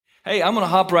Hey, I'm going to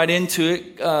hop right into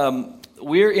it.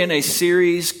 We're in a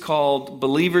series called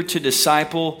Believer to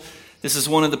Disciple. This is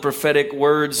one of the prophetic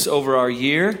words over our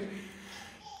year.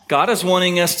 God is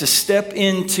wanting us to step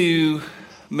into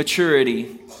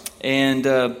maturity. And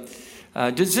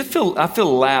does it feel, I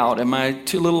feel loud. Am I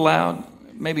too little loud?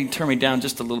 Maybe turn me down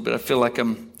just a little bit. I feel like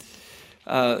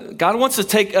God wants to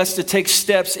take us to take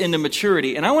steps into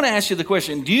maturity. And I want to ask you the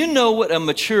question, do you know what a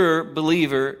mature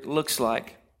believer looks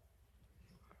like?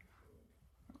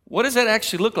 What does that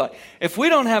actually look like? If we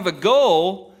don't have a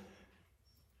goal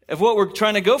of what we're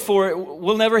trying to go for,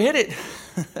 we'll never hit it.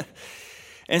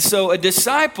 And so a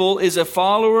disciple is a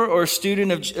follower or a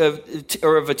student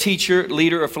of a teacher,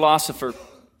 leader, or philosopher.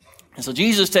 And so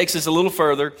Jesus takes us a little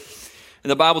further, and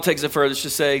the Bible takes it further to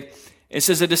say, it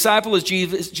says a disciple is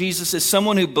Jesus is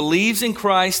someone who believes in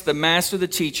Christ, the master, the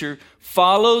teacher,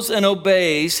 follows and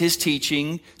obeys his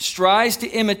teaching, strives to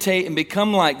imitate and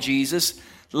become like Jesus,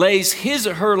 lays his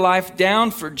or her life down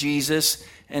for Jesus,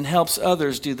 and helps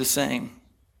others do the same.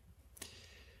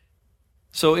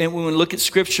 So when we look at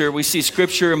Scripture, we see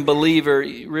Scripture and believer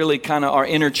really kind of are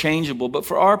interchangeable. But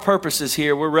for our purposes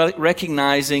here, we're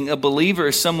recognizing a believer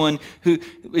as someone who,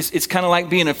 it's kind of like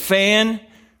being a fan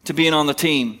to being on the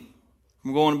team.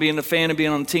 We're going to being a fan and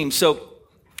being on the team. So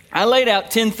I laid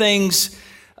out 10 things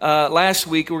last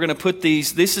week. We're going to put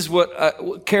these. This is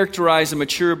what characterize a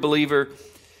mature believer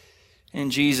in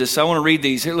Jesus. I want to read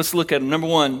these. Here, let's look at them. Number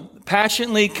 1,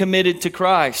 passionately committed to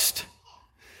Christ.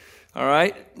 All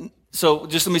right? So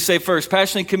just let me say first,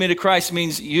 passionately committed to Christ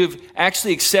means you've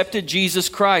actually accepted Jesus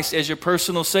Christ as your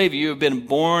personal Savior. You have been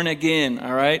born again.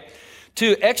 All right?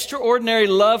 2, extraordinary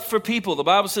love for people. The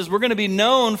Bible says we're going to be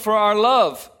known for our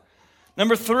love.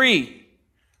 Number 3,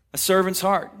 a servant's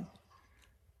heart.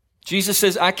 Jesus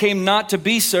says, I came not to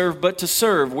be served, but to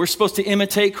serve. We're supposed to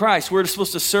imitate Christ. We're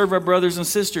supposed to serve our brothers and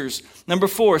sisters. Number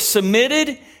 4,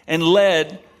 submitted and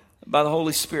led by the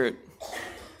Holy Spirit.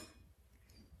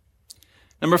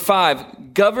 Number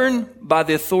 5, governed by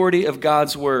the authority of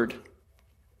God's Word.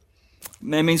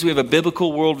 That means we have a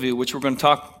biblical worldview, which we're going to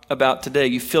talk about today.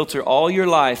 You filter all your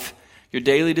life, your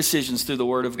daily decisions through the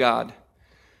Word of God.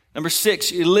 Number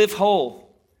 6, you live whole.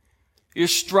 You're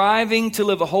striving to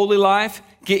live a holy life,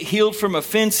 get healed from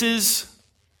offenses,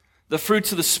 the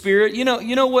fruits of the Spirit. You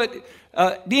know what?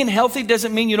 Being healthy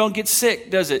doesn't mean you don't get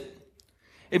sick, does it?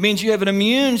 It means you have an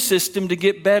immune system to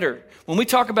get better. When we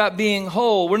talk about being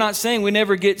whole, we're not saying we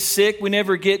never get sick, we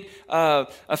never get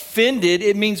offended.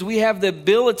 It means we have the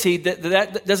ability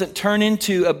that doesn't turn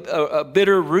into a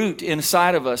bitter root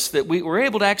inside of us, that we're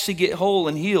able to actually get whole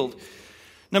and healed.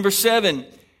 Number 7,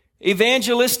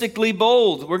 evangelistically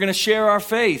bold. We're going to share our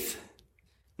faith.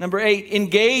 Number 8,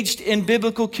 engaged in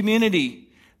biblical community.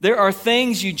 There are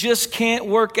things you just can't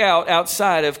work out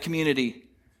outside of community.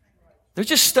 There's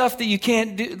just stuff that you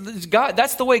can't do.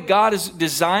 That's the way God has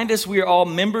designed us. We are all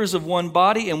members of one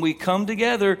body and we come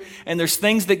together, and there's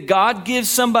things that God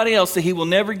gives somebody else that he will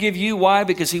never give you. Why?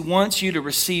 Because he wants you to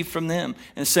receive from them.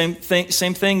 And same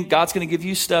thing, God's going to give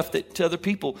you stuff to other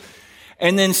people.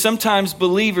 And then sometimes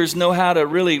believers know how to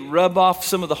really rub off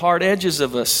some of the hard edges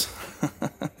of us.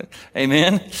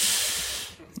 Amen?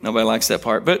 Nobody likes that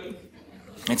part, but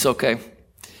it's okay.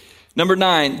 Number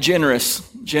 9, generous.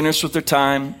 Generous with their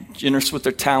time, generous with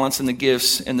their talents and the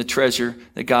gifts and the treasure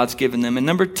that God's given them. And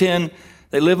number 10,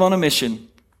 they live on a mission.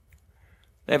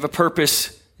 They have a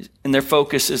purpose, and their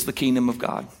focus is the kingdom of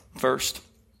God first.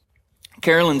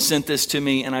 Carolyn sent this to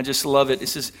me, and I just love it. It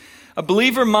says, a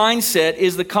believer mindset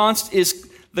is the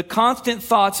constant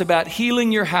thoughts about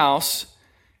healing your house,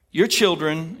 your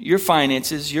children, your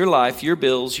finances, your life, your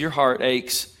bills, your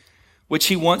heartaches, which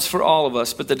he wants for all of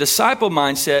us. But the disciple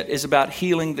mindset is about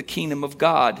healing the kingdom of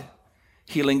God,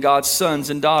 healing God's sons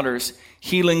and daughters,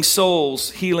 healing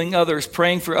souls, healing others,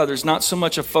 praying for others, not so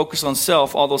much a focus on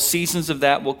self, although seasons of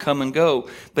that will come and go.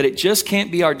 But it just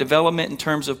can't be our development in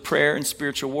terms of prayer and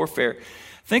spiritual warfare.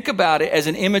 Think about it as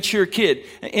an immature kid.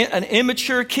 An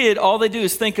immature kid, all they do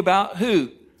is think about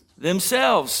who?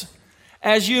 Themselves.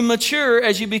 As you mature,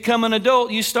 as you become an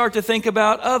adult, you start to think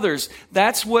about others.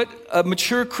 That's what a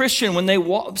mature Christian, when they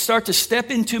start to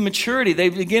step into maturity, they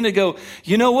begin to go,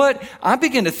 you know what? I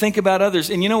begin to think about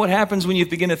others. And you know what happens when you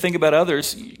begin to think about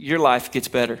others? Your life gets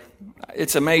better.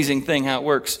 It's an amazing thing how it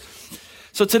works.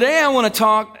 So today I want to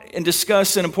talk and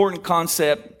discuss an important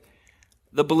concept,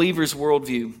 the believer's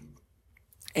worldview.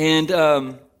 And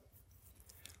our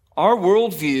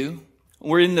worldview,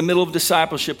 we're in the middle of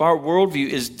discipleship. Our worldview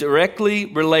is directly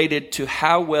related to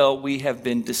how well we have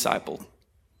been discipled.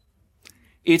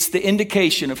 It's the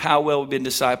indication of how well we've been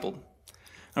discipled.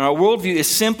 And our worldview is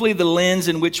simply the lens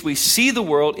in which we see the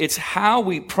world. It's how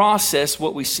we process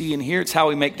what we see and hear. It's how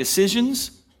we make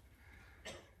decisions.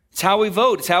 It's how we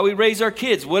vote. It's how we raise our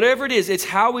kids. Whatever it is, it's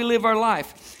how we live our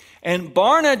life. And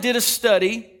Barna did a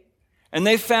study, and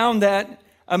they found that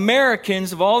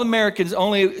Americans, of all Americans,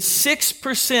 only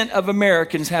 6% of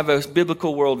Americans have a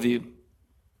biblical worldview.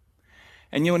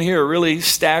 And you want to hear a really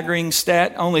staggering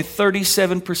stat? Only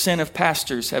 37% of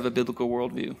pastors have a biblical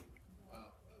worldview.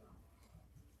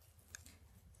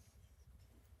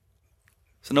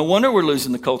 So no wonder we're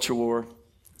losing the culture war.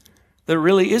 There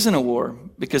really isn't a war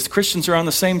because Christians are on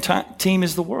the same team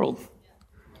as the world.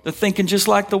 They're thinking just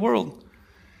like the world.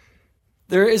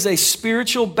 There is a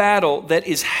spiritual battle that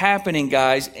is happening,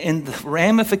 guys, and the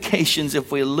ramifications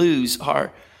if we lose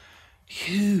are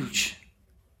huge.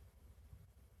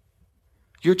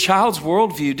 Your child's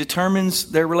worldview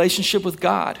determines their relationship with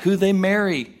God, who they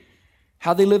marry,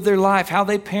 how they live their life, how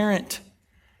they parent.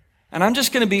 And I'm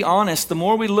just going to be honest, the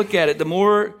more we look at it, the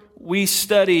more we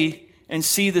study and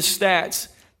see the stats,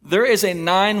 there is a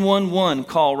 911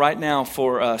 call right now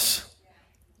for us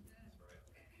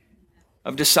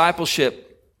of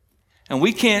discipleship. And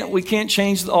we can't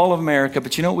change all of America,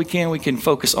 but you know what we can? We can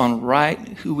focus on right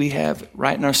who we have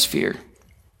right in our sphere.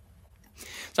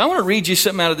 So I want to read you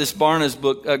something out of this Barna's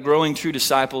book, Growing True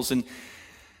Disciples. And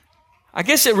I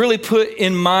guess it really put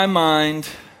in my mind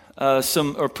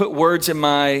put words in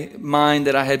my mind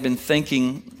that I had been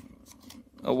thinking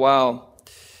a while.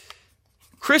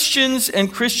 Christians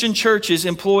and Christian churches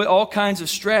employ all kinds of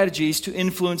strategies to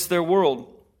influence their world.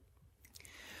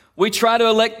 We try to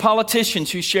elect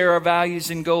politicians who share our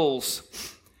values and goals.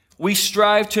 We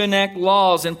strive to enact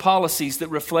laws and policies that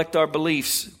reflect our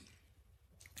beliefs.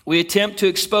 We attempt to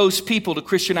expose people to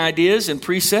Christian ideas and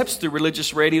precepts through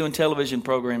religious radio and television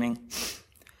programming.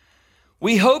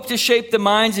 We hope to shape the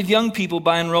minds of young people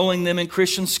by enrolling them in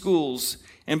Christian schools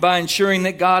and by ensuring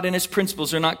that God and His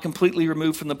principles are not completely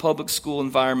removed from the public school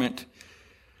environment.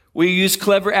 We use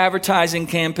clever advertising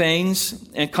campaigns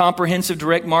and comprehensive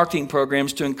direct marketing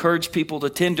programs to encourage people to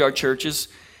attend our churches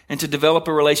and to develop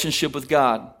a relationship with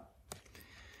God.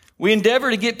 We endeavor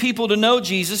to get people to know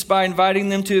Jesus by inviting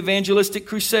them to evangelistic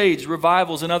crusades,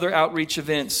 revivals, and other outreach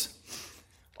events.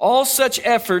 All such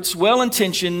efforts,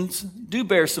 well-intentioned, do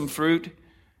bear some fruit,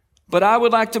 but I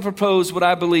would like to propose what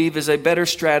I believe is a better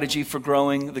strategy for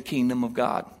growing the kingdom of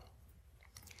God.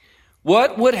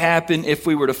 What would happen if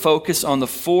we were to focus on the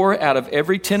 4 out of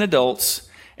every 10 adults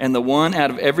and the 1 out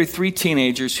of every 3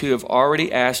 teenagers who have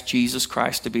already asked Jesus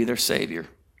Christ to be their Savior,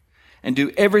 and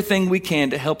do everything we can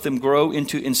to help them grow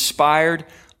into inspired,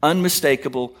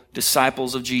 unmistakable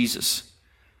disciples of Jesus?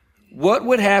 What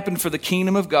would happen for the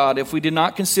kingdom of God if we did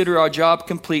not consider our job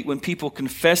complete when people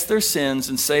confess their sins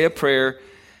and say a prayer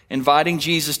inviting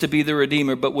Jesus to be the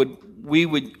Redeemer, but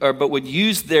would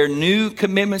use their new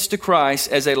commitments to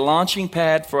Christ as a launching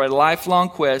pad for a lifelong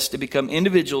quest to become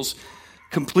individuals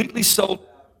completely sold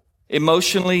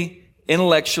emotionally,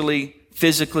 intellectually,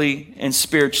 physically, and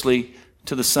spiritually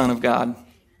to the Son of God?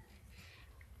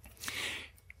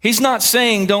 He's not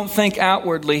saying don't think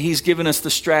outwardly. He's given us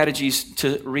the strategies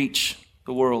to reach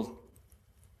the world.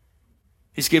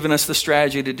 He's given us the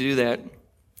strategy to do that.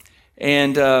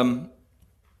 And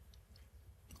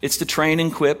it's to train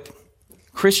and equip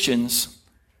Christians.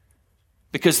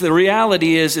 Because the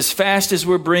reality is, as fast as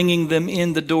we're bringing them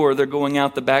in the door, they're going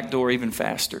out the back door even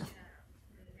faster.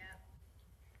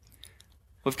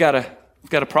 We've got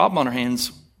a problem on our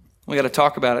hands. We got to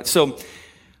talk about it. So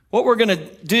what we're going to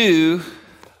do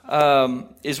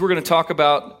is we're going to talk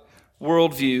about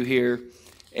worldview here.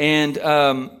 And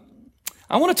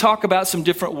I want to talk about some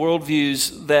different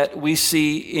worldviews that we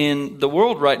see in the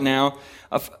world right now.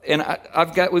 And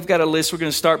we've got a list we're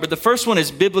going to start. But the first one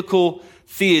is biblical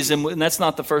theism. And that's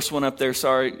not the first one up there.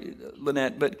 Sorry,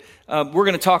 Lynette. But we're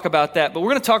going to talk about that. But we're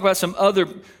going to talk about some other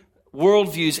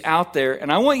worldviews out there. And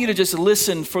I want you to just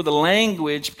listen for the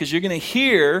language, because you're going to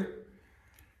hear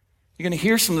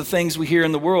some of the things we hear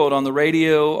in the world on the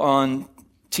radio, on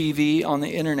TV, on the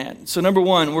internet. So number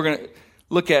one, we're going to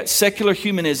look at secular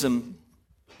humanism.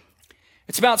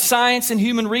 It's about science and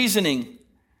human reasoning.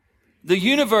 The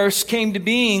universe came to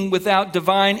being without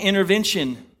divine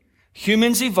intervention.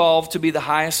 Humans evolved to be the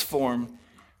highest form.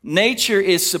 Nature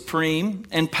is supreme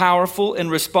and powerful and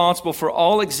responsible for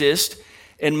all exist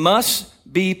and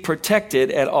must be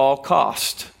protected at all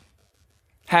cost.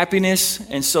 Happiness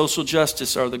and social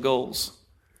justice are the goals.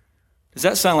 Does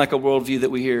that sound like a worldview that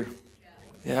we hear?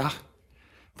 Yeah.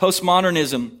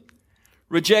 Postmodernism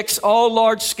rejects all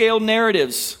large-scale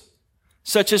narratives,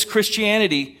 such as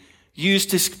Christianity,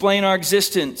 used to explain our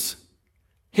existence,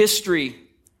 history,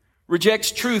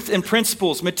 rejects truth and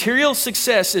principles. Material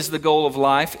success is the goal of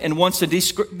life and wants to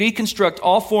deconstruct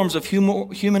all forms of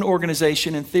human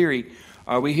organization and theory.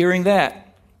 Are we hearing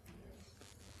that?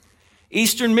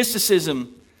 Eastern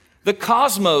mysticism. The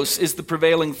cosmos is the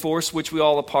prevailing force which we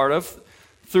all are part of,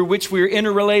 through which we are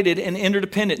interrelated and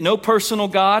interdependent. No personal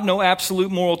God, no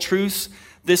absolute moral truths.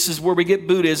 This is where we get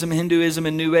Buddhism, Hinduism,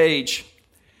 and New Age.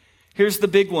 Here's the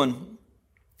big one.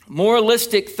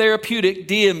 Moralistic therapeutic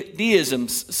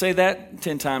deisms. Say that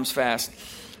 10 times fast.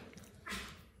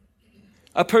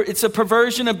 It's a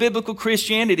perversion of biblical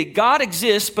Christianity. God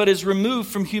exists but is removed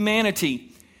from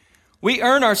humanity. We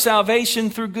earn our salvation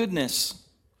through goodness.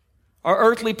 Our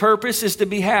earthly purpose is to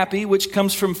be happy, which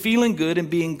comes from feeling good and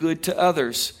being good to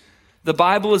others. The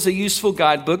Bible is a useful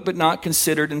guidebook, but not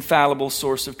considered infallible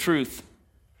source of truth.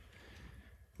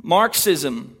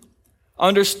 Marxism,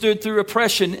 understood through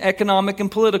oppression, economic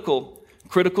and political.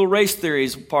 Critical race theory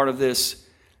is part of this.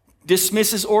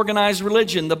 Dismisses organized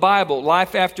religion, the Bible,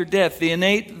 life after death, the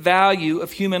innate value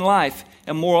of human life,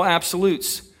 and moral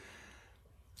absolutes.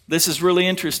 This is really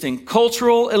interesting.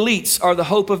 Cultural elites are the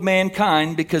hope of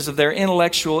mankind because of their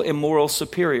intellectual and moral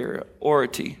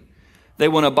superiority. They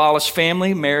want to abolish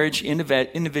family, marriage,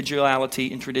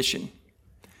 individuality, and tradition.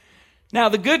 Now,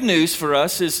 the good news for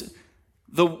us is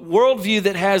the worldview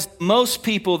that has most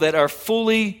people that are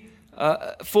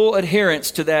full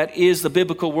adherence to that is the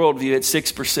biblical worldview at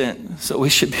 6%. So we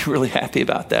should be really happy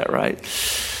about that, right?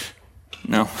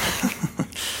 No.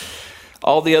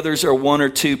 All the others are 1 or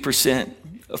 2%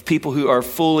 of people who are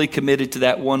fully committed to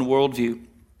that one worldview.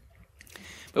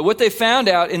 But what they found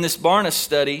out in this Barna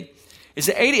study is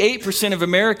that 88% of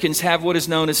Americans have what is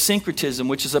known as syncretism,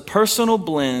 which is a personal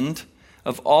blend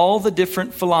of all the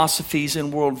different philosophies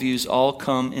and worldviews all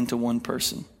come into one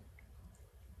person.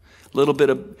 A little bit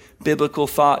of biblical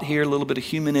thought here, a little bit of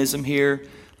humanism here,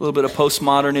 a little bit of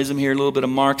postmodernism here, a little bit of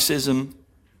Marxism.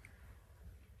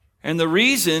 And the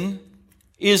reason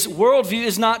is worldview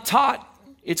is not taught,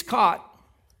 it's caught.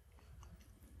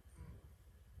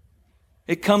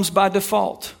 It comes by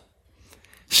default.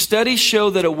 Studies show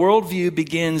that a worldview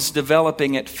begins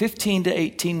developing at 15 to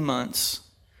 18 months,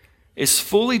 is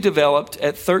fully developed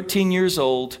at 13 years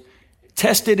old,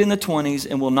 tested in the 20s,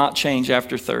 and will not change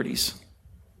after 30s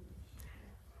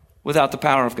without the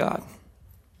power of God.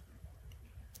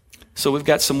 So we've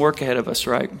got some work ahead of us,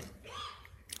 right?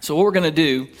 So what we're going to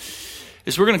do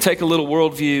is we're going to take a little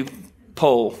worldview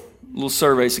poll, a little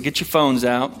survey. So get your phones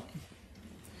out.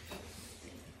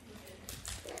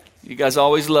 You guys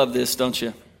always love this, don't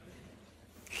you?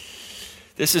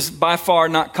 This is by far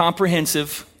not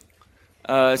comprehensive.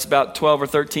 It's about 12 or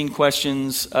 13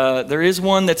 questions. There is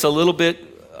one that's a little bit,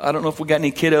 I don't know if we got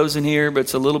any kiddos in here, but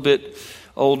it's a little bit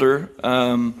older.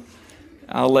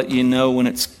 I'll let you know when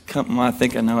it's come. I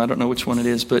think I know. I don't know which one it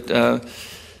is, but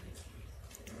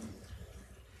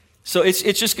so it's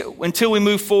just until we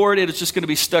move forward, it's just going to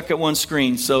be stuck at one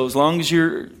screen. So as long as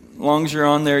you're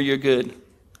on there, you're good.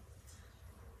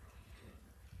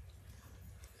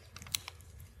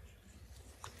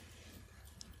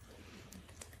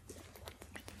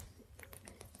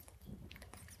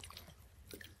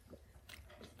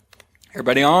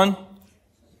 Everybody on?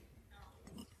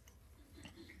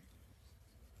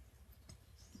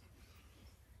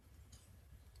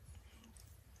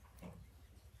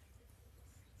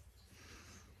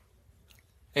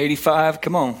 $85,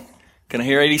 come on. Can I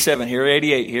hear 87? Hear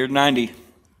 88, hear 90.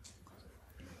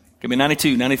 Give me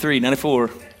 92, 93, 94.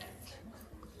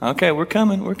 Okay, we're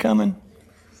coming.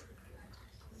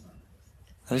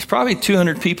 There's probably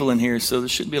 200 people in here, so there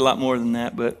should be a lot more than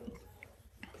that, but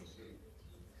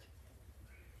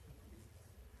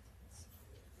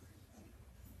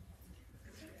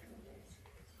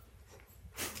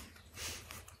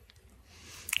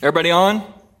everybody on?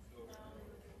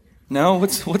 No?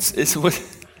 What?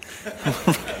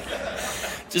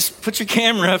 Just put your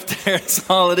camera up there. That's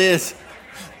all it is.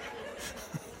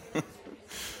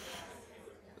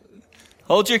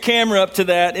 Hold your camera up to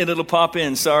that and it'll pop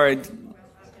in. Sorry. And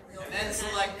then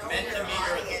select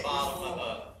Mentimeter at the bottom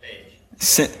of the page.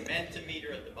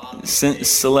 Mentimeter at the bottom of the page.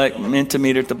 Select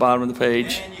Mentimeter at the bottom of the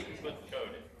page. And you can put the code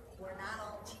in. We're not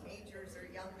all teenagers or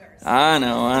younger. I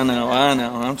know.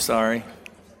 I'm sorry.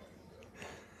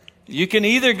 You can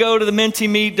either go to the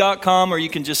mentimeet.com or you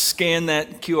can just scan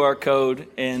that QR code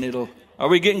and it'll... Are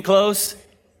we getting close?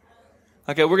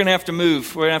 Okay, we're going to have to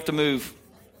move.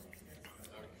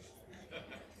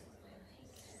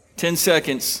 10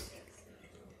 seconds.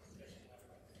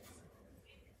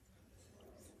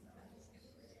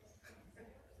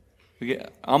 We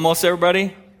get almost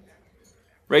everybody?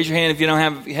 Raise your hand if you don't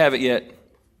have it yet.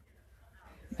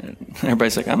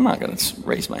 Everybody's like, I'm not going to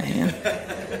raise my hand.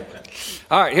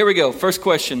 All right, here we go. First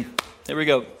question. Here we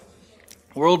go.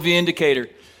 Worldview indicator.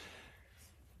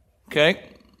 Okay.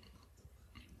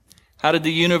 How did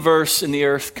the universe and the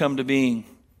earth come to being?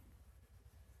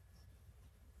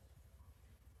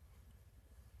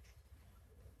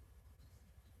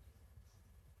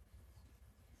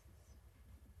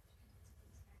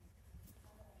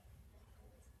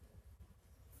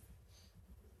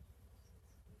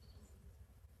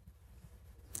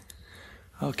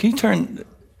 Oh, can you turn?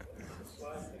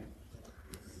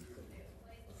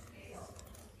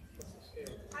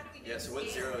 Yeah, so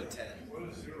what's 0 and 10?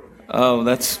 Oh,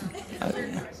 that's,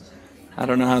 I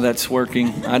don't know how that's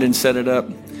working. I didn't set it up.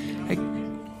 Hey,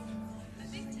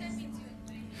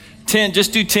 10,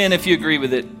 just do 10 if you agree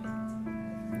with it.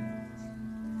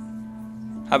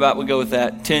 How about we go with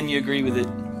that? 10, you agree with it.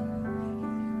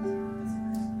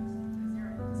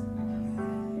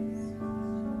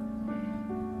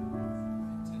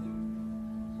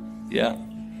 Yeah.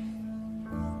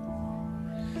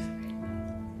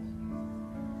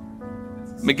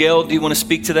 Miguel, do you want to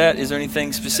speak to that? Is there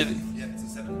anything specific? Yeah, it's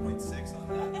a 7.6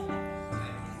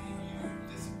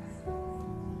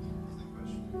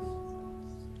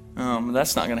 on that.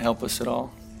 That's not going to help us at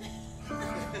all.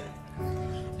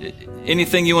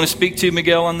 Anything you want to speak to,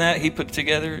 Miguel, on that? He put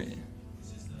together?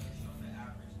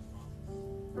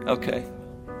 Okay.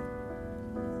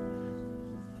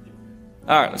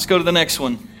 All right, let's go to the next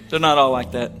one. They're not all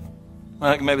like that.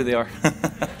 Well, maybe they are.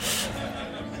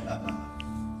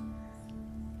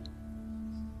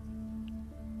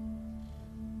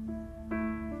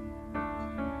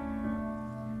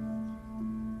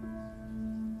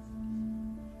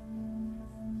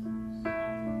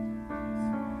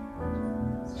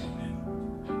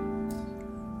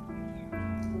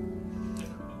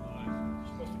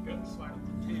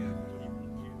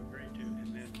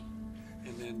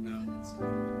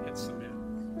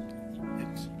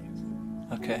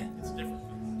 Okay.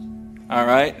 All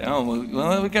right. Oh,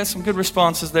 well, we got some good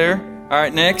responses there. All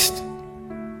right, next.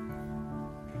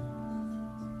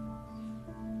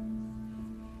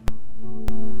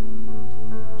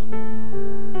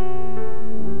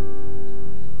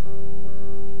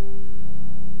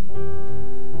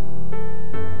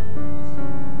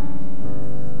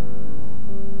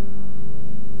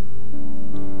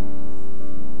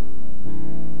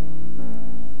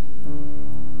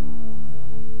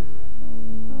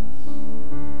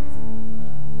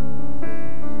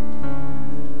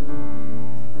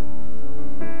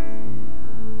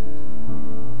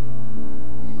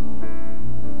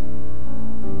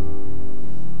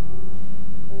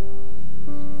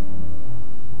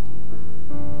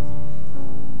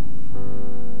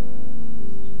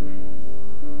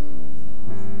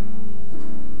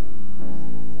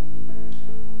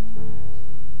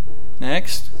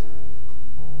 Next.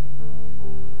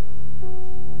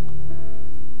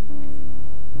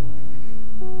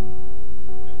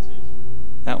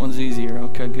 That one's easier.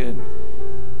 Okay, good.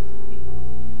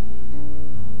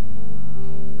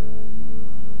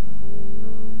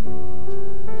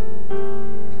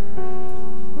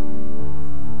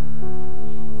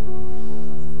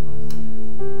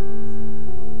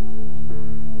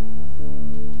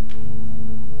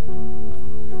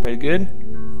 Very good.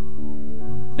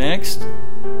 Next.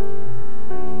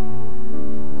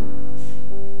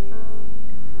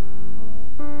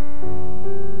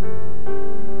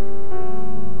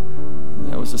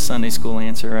 That was a Sunday school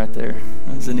answer right there.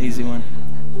 That was an easy one.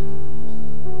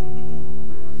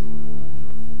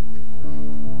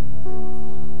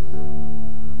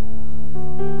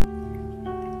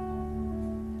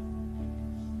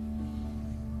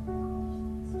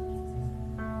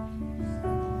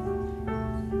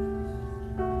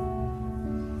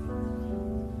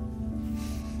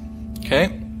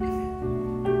 Okay.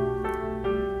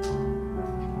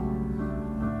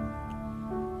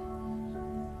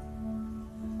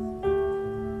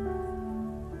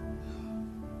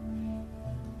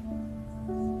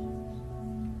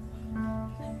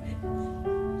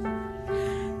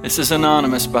 This is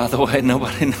anonymous, by the way.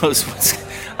 Nobody knows what's...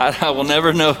 I will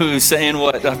never know who's saying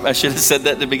what. I should have said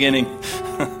that at the beginning.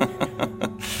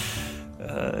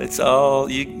 It's all...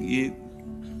 you.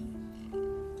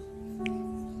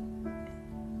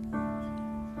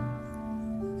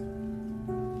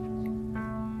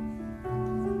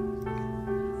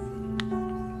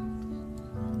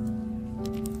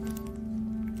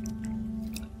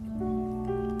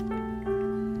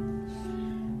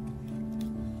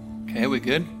 Okay, we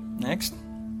good? Next.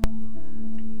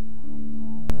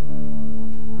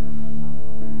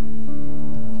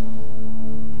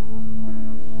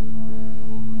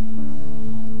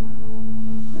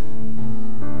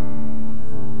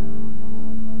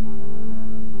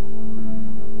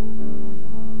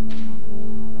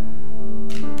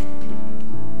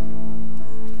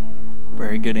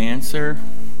 Very good answer.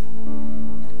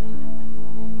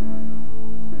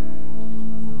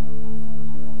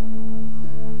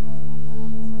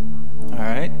 All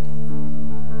right.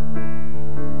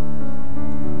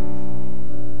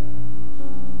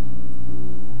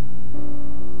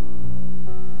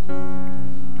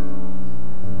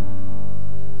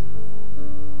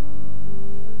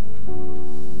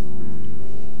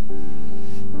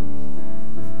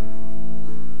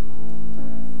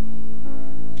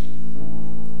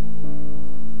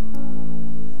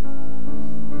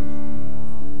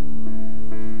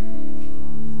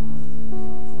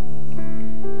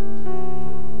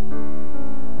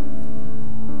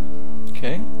 Okay.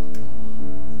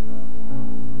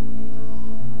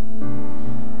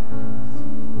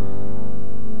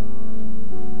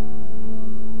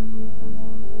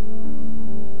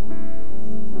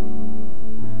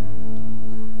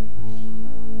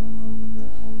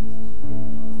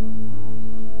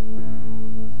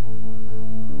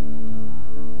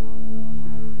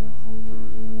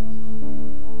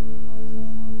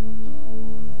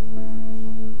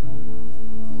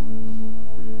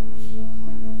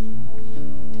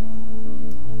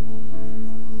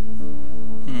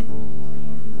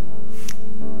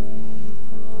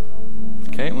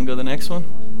 Okay, we'll go to the next one.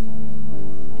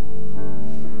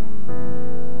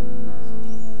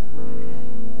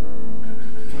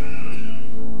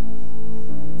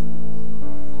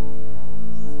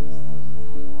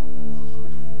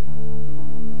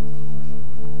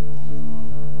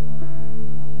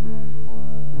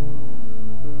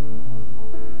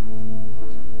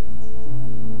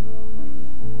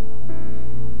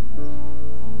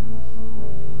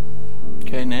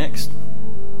 Okay, next.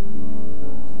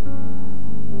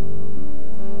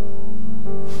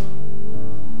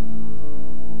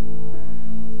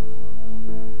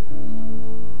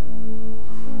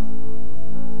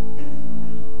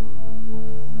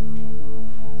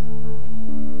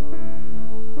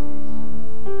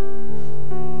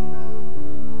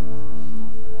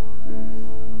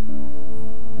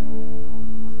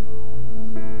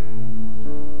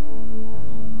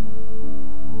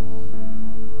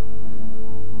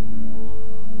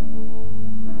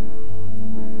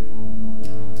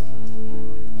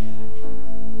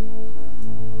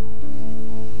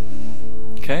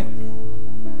 Okay.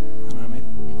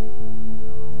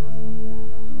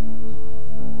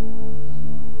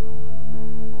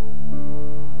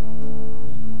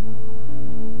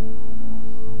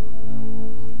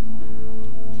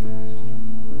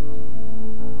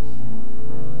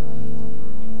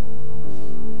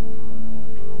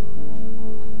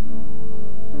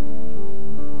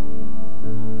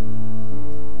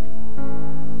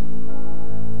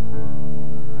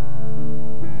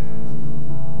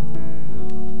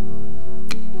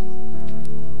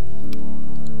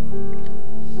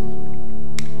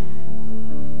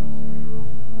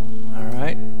 All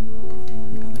right.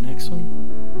 Go to the next one.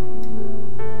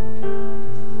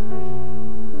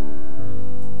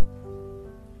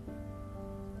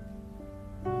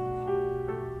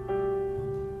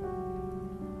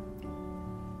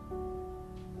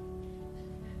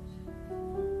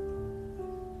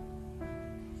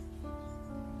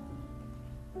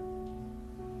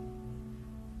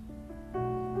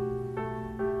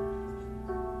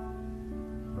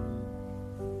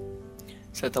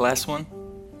 Is that the last one?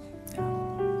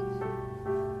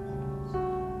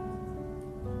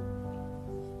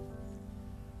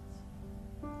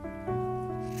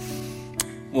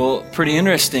 Well, pretty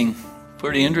interesting.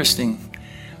 Pretty interesting.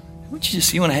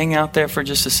 You want to hang out there for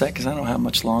just a sec? Because I don't have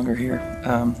much longer here.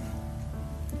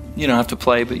 You don't have to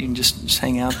play, but you can just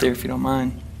hang out there if you don't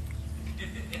mind.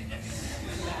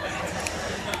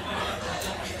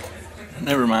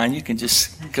 Never mind. You can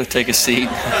just go take a seat.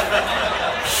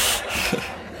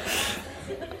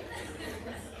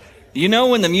 You know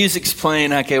when the music's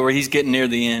playing, okay, where he's getting near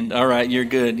the end. All right, you're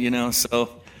good,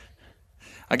 so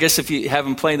I guess if you have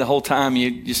him play the whole time,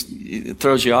 it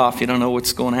throws you off. You don't know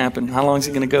what's going to happen. How long is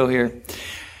it going to go here?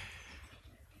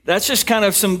 That's just kind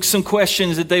of some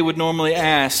questions that they would normally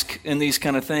ask in these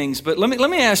kind of things. But let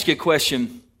me ask you a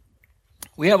question.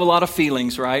 We have a lot of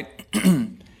feelings, right?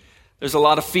 There's a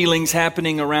lot of feelings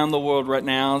happening around the world right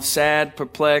now. Sad,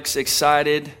 perplexed,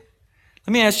 excited.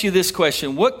 Let me ask you this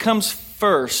question. What comes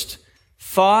first,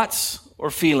 thoughts or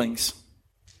feelings?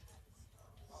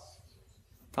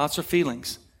 Thoughts or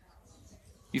feelings?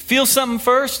 You feel something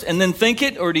first and then think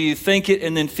it, or do you think it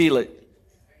and then feel it?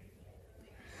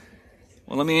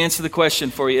 Well, let me answer the question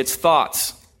for you. It's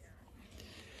thoughts.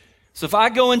 So if I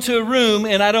go into a room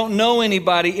and I don't know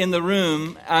anybody in the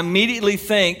room, I immediately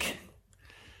think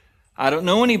I don't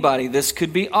know anybody. This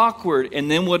could be awkward.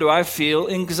 And then what do I feel?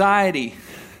 Anxiety.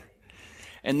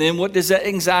 And then what does that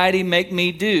anxiety make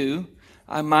me do?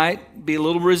 I might be a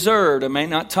little reserved. I may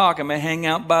not talk. I may hang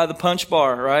out by the punch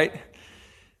bar, right?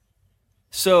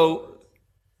 So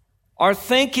our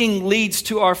thinking leads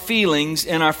to our feelings,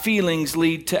 and our feelings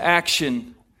lead to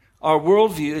action. Our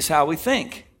worldview is how we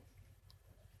think.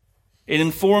 It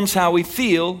informs how we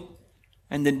feel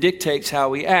and then dictates how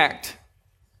we act.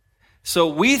 So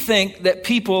we think that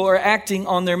people are acting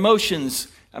on their emotions.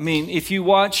 I mean, if you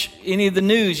watch any of the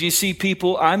news, you see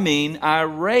people,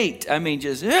 irate.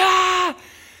 Just, ah!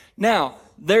 Now,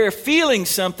 they're feeling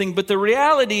something, but the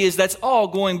reality is that's all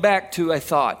going back to a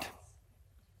thought.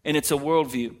 And it's a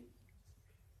worldview.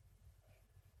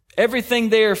 Everything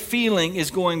they are feeling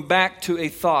is going back to a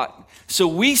thought. So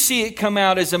we see it come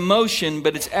out as emotion,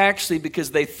 but it's actually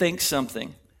because they think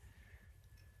something.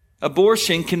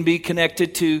 Abortion can be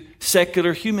connected to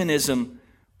secular humanism.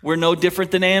 We're no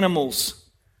different than animals.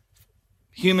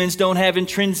 Humans don't have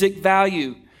intrinsic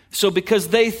value. So because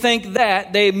they think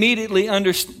that, they immediately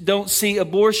don't see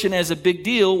abortion as a big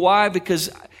deal. Why? Because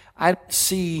I don't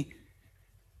see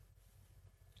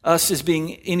us as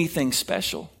being anything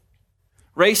special.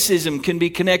 Racism can be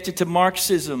connected to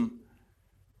Marxism,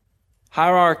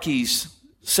 hierarchies,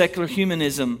 secular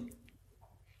humanism.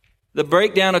 The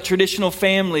breakdown of traditional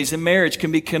families and marriage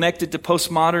can be connected to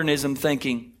postmodernism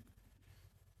thinking.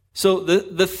 So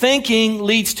the thinking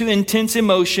leads to intense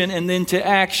emotion and then to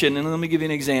action. And let me give you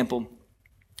an example.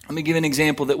 Let me give you an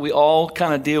example that we all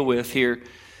kind of deal with here.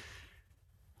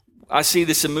 I see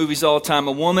this in movies all the time.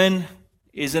 A woman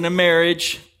is in a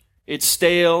marriage. It's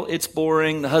stale. It's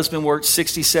boring. The husband works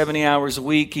 60, 70 hours a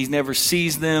week. He never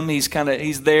sees them. He's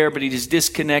there, but he's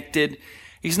disconnected.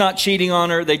 He's not cheating on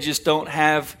her. They just don't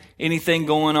have anything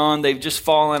going on. They've just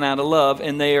fallen out of love,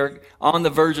 and they are on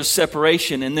the verge of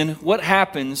separation. And then what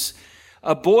happens?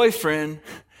 A boyfriend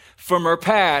from her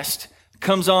past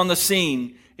comes on the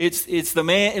scene. It's the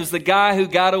man. It was the guy who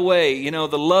got away.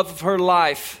 The love of her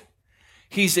life.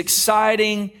 He's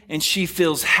exciting, and she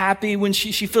feels happy when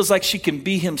she feels like she can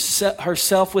be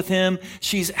herself with him.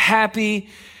 She's happy.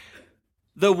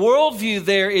 The worldview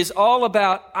there is all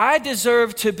about, I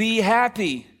deserve to be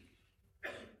happy.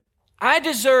 I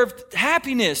deserve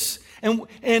happiness. And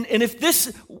if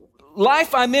this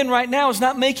life I'm in right now is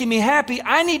not making me happy,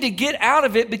 I need to get out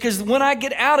of it, because when I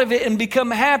get out of it and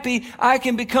become happy, I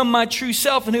can become my true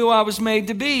self and who I was made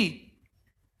to be.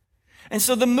 And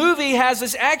so the movie has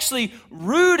us actually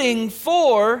rooting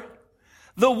for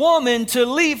the woman to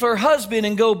leave her husband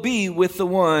and go be with the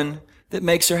one that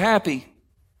makes her happy.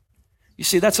 You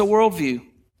see, that's a worldview.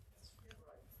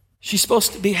 She's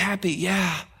supposed to be happy.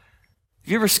 Yeah. Have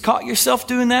you ever caught yourself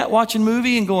doing that, watching a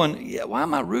movie and going, yeah, why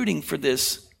am I rooting for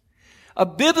this? A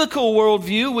biblical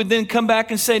worldview would then come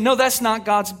back and say, no, that's not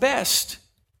God's best.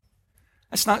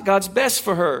 That's not God's best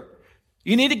for her.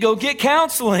 You need to go get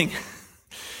counseling.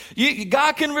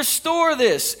 God can restore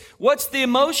this. What's the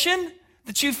emotion?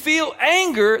 That you feel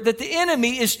anger that the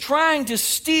enemy is trying to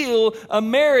steal a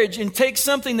marriage and take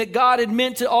something that God had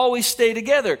meant to always stay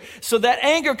together. So that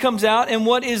anger comes out, and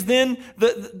what is then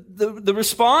the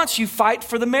response? You fight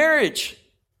for the marriage.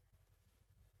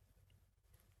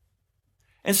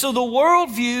 And so the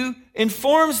worldview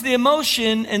informs the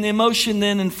emotion, and the emotion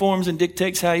then informs and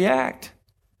dictates how you act.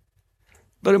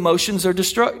 But emotions are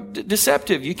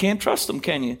deceptive. You can't trust them,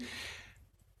 can you?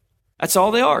 That's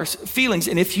all they are, feelings.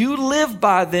 And if you live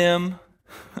by them,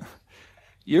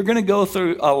 you're going to go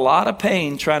through a lot of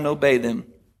pain trying to obey them.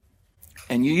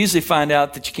 And you usually find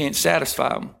out that you can't satisfy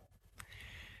them.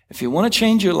 If you want to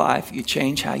change your life, you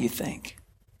change how you think.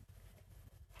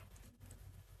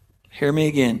 Hear me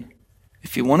again.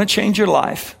 If you want to change your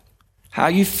life, how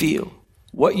you feel,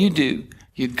 what you do,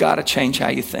 you've got to change how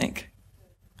you think.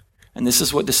 And this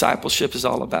is what discipleship is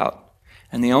all about.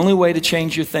 And the only way to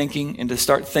change your thinking and to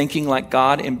start thinking like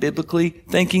God and biblically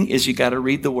thinking is you got to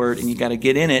read the Word and you got to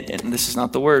get in it. And this is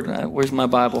not the Word. Where's my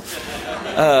Bible?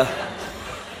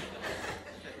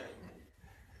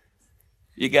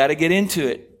 You got to get into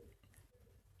it.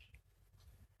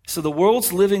 So the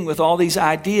world's living with all these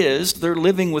ideas. They're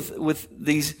living with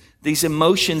these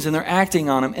emotions, and they're acting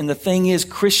on them. And the thing is,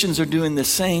 Christians are doing the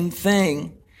same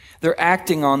thing. They're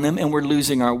acting on them, and we're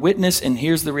losing our witness. And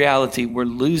here's the reality. We're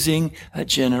losing a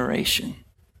generation.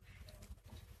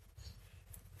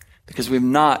 Because we've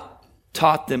not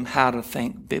taught them how to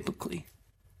think biblically.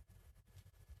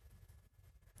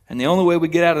 And the only way we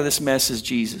get out of this mess is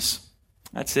Jesus.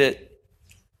 That's it.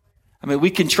 I mean, we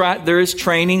can try. There is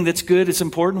training that's good. It's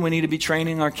important. We need to be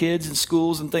training our kids in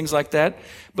schools and things like that.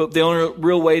 But the only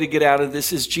real way to get out of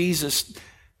this is Jesus.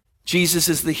 Jesus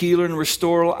is the healer and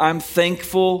restorer. I'm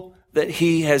thankful that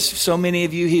he has, so many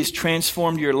of you, he has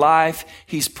transformed your life.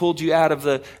 He's pulled you out of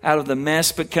the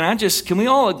mess. But can we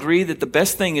all agree that the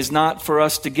best thing is not for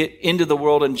us to get into the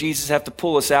world and Jesus have to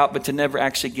pull us out, but to never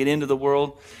actually get into the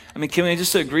world? I mean, can we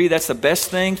just agree that's the best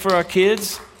thing for our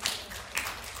kids?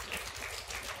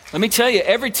 Let me tell you,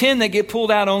 every 10 that get pulled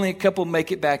out, only a couple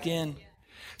make it back in.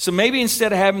 So maybe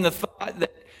instead of having the thought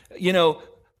that,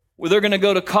 where they're going to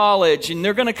go to college and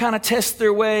they're going to kind of test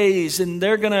their ways and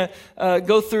they're going to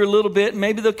go through a little bit.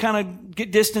 Maybe they'll kind of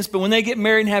get distance, but when they get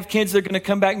married and have kids, they're going to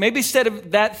come back. Maybe instead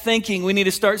of that thinking, we need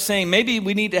to start saying, maybe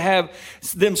we need to have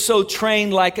them so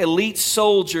trained like elite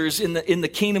soldiers in the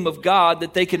kingdom of God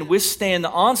that they can withstand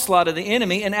the onslaught of the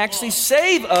enemy and actually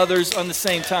save others on the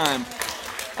same time.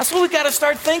 That's what we got to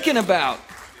start thinking about.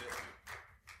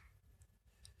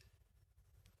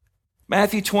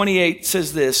 Matthew 28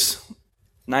 says this,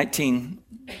 19.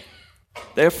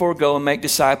 Therefore go and make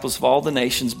disciples of all the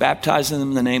nations, baptizing them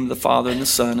in the name of the Father and the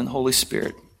Son and the Holy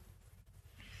Spirit.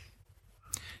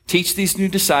 Teach these new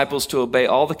disciples to obey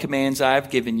all the commands I have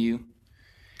given you,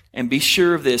 and be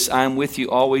sure of this, I am with you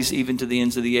always, even to the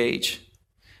ends of the age.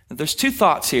 Now, there's two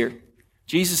thoughts here.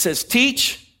 Jesus says,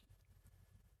 teach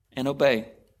and obey.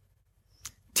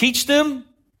 Teach them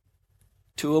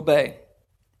to obey.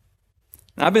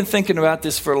 And I've been thinking about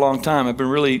this for a long time. I've been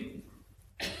really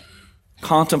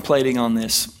contemplating on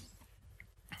this.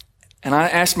 And I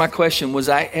asked my question, was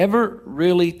I ever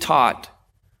really taught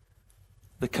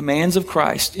the commands of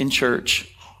Christ in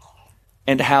church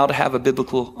and how to have a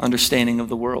biblical understanding of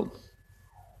the world?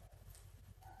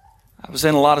 I was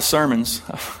in a lot of sermons.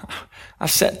 I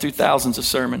sat through thousands of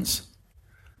sermons.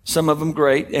 Some of them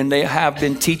great, and they have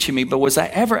been teaching me, but was I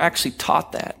ever actually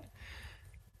taught that?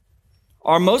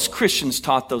 Are most Christians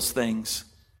taught those things?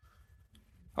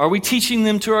 Are we teaching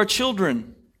them to our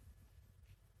children?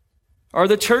 Are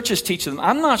the churches teaching them?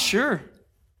 I'm not sure.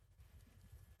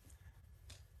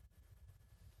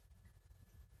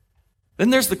 Then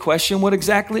there's the question, what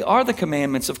exactly are the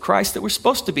commandments of Christ that we're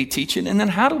supposed to be teaching? And then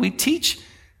how do we teach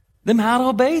them how to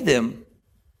obey them?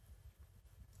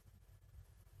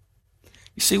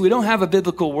 You see, we don't have a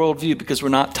biblical worldview because we're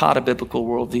not taught a biblical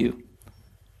worldview.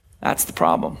 That's the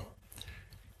problem.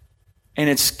 And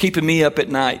it's keeping me up at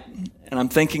night. And I'm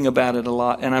thinking about it a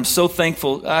lot. And I'm so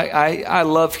thankful. I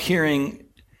love hearing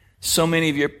so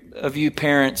many of you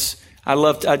parents.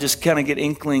 I just kind of get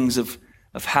inklings of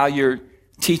how you're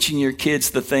teaching your kids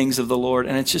the things of the Lord.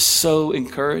 And it's just so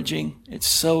encouraging. It's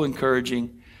so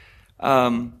encouraging.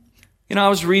 I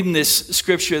was reading this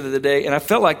scripture the other day, and I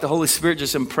felt like the Holy Spirit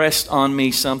just impressed on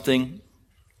me something.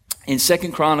 In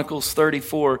 2 Chronicles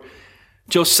 34,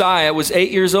 Josiah was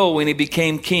 8 years old when he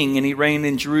became king, and he reigned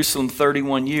in Jerusalem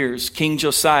 31 years. King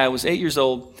Josiah was 8 years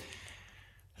old.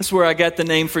 That's where I got the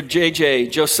name for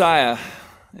JJ, Josiah.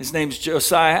 His name's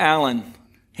Josiah Allen,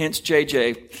 hence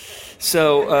JJ.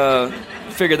 So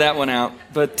figure that one out.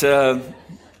 But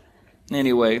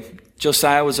anyway,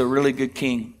 Josiah was a really good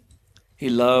king. He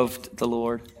loved the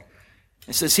Lord.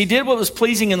 It says, he did what was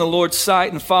pleasing in the Lord's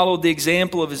sight and followed the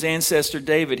example of his ancestor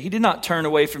David. He did not turn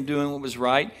away from doing what was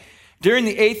right. During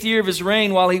the 8th year of his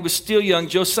reign, while he was still young,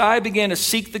 Josiah began to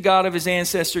seek the God of his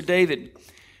ancestor David.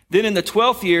 Then in the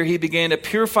 12th year, he began to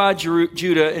purify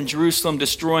Judah and Jerusalem,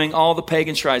 destroying all the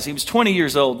pagan shrines. He was 20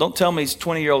 years old. Don't tell me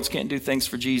 20-year-olds can't do things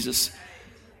for Jesus.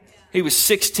 He was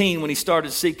 16 when he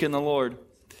started seeking the Lord.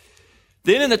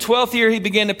 Then in the 12th year, he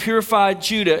began to purify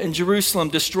Judah and Jerusalem,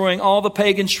 destroying all the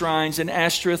pagan shrines and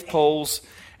Ashtoreth poles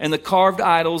and the carved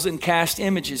idols and cast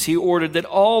images. He ordered that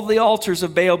all the altars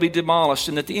of Baal be demolished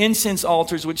and that the incense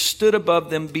altars which stood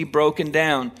above them be broken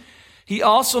down. He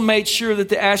also made sure that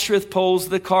the Ashtoreth poles,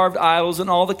 the carved idols, and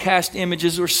all the cast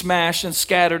images were smashed and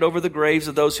scattered over the graves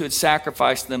of those who had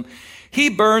sacrificed them. He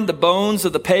burned the bones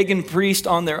of the pagan priests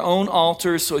on their own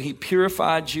altars, so he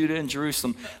purified Judah and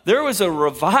Jerusalem. There was a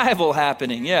revival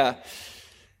happening,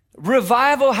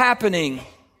 Revival happening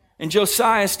in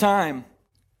Josiah's time.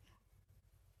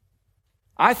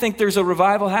 I think there's a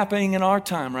revival happening in our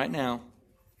time right now.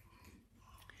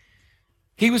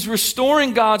 He was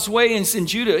restoring God's way in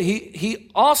Judah. He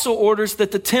also orders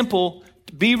that the temple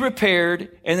be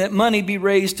repaired and that money be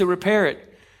raised to repair it.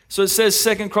 So it says,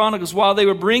 2 Chronicles, while they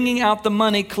were bringing out the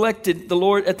money collected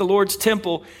at the Lord's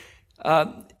temple,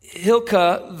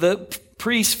 Hilkiah, the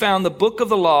priest, found the book of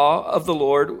the law of the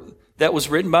Lord that was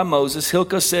written by Moses.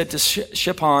 Hilkiah said to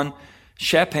Shaphan,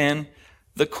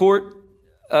 the court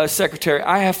secretary,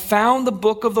 I have found the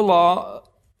book of the law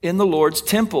in the Lord's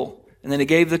temple. And then he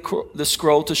gave the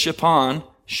scroll to Shaphan,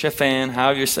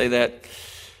 however you say that.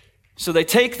 So they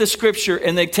take the scripture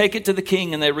and they take it to the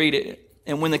king and they read it.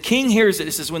 And when the king hears it,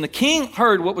 it says, when the king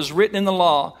heard what was written in the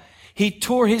law, he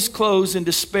tore his clothes in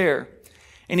despair.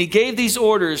 And he gave these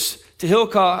orders to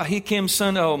Hilkiah, Ahikim's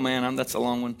son, that's a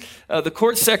long one, the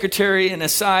court secretary, and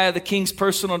Asaiah, the king's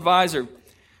personal advisor.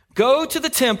 Go to the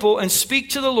temple and speak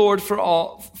to the Lord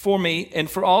for me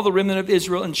and for all the remnant of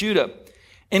Israel and Judah.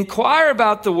 Inquire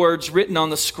about the words written on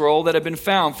the scroll that have been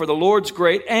found, for the Lord's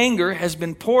great anger has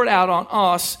been poured out on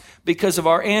us because of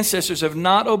our ancestors have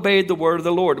not obeyed the word of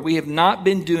the Lord. We have not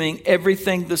been doing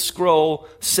everything the scroll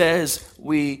says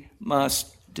we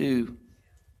must do.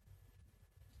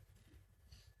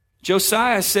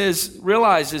 Josiah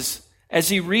realizes as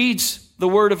he reads the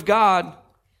word of God,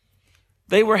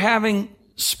 they were having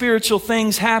spiritual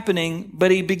things happening, but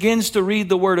he begins to read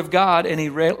the word of God and he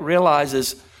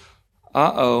realizes,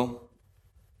 we're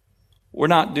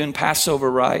not doing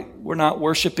Passover right. We're not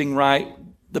worshiping right.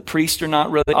 The priests are not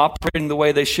really operating the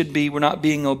way they should be. We're not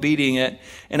being obedient.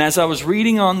 And as I was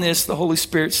reading on this, the Holy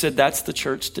Spirit said, that's the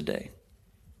church today.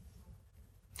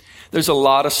 There's a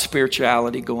lot of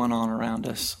spirituality going on around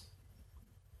us.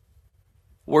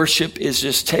 Worship is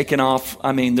just taken off.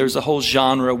 I mean, there's a whole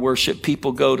genre of worship.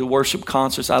 People go to worship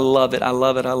concerts. I love it. I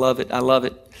love it. I love it. I love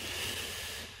it.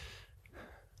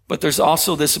 But there's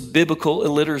also this biblical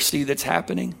illiteracy that's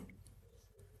happening.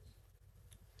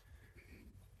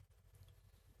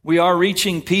 We are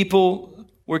reaching people.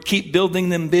 We keep building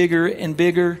them bigger and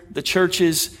bigger. The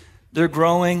churches, they're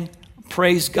growing.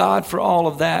 Praise God for all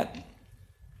of that.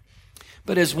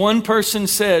 But as one person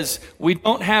says, we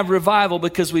don't have revival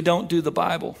because we don't do the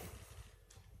Bible.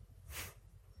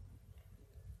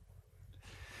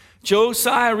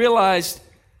 Josiah realized,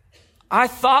 I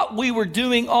thought we were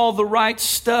doing all the right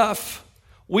stuff.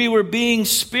 We were being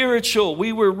spiritual.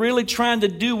 We were really trying to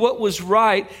do what was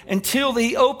right until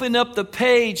he opened up the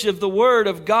page of the Word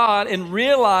of God and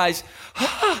realized,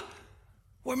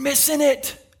 we're missing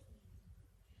it.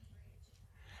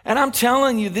 And I'm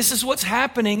telling you, this is what's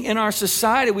happening in our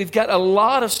society. We've got a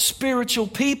lot of spiritual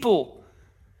people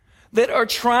that are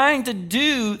trying to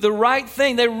do the right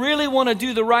thing. They really want to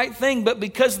do the right thing, but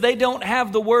because they don't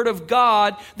have the Word of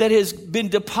God that has been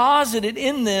deposited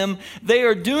in them, they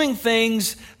are doing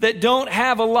things that don't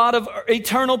have a lot of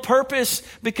eternal purpose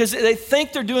because they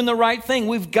think they're doing the right thing.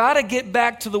 We've got to get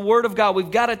back to the Word of God. We've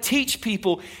got to teach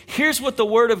people, here's what the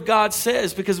Word of God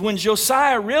says. Because when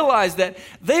Josiah realized that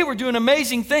they were doing an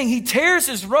amazing thing, he tears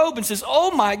his robe and says,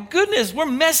 oh my goodness, we're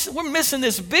missing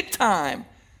this big time.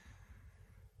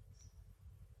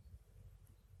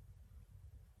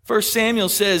 1 Samuel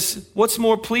says, what's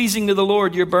more pleasing to the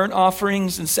Lord, your burnt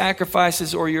offerings and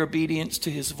sacrifices or your obedience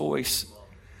to his voice?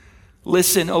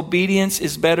 Listen, obedience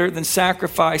is better than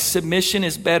sacrifice. Submission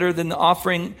is better than the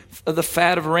offering of the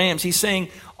fat of rams. He's saying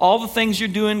all the things you're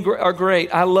doing are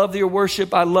great. I love your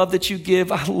worship. I love that you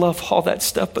give. I love all that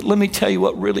stuff. But let me tell you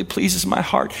what really pleases my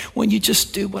heart, when you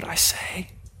just do what I say.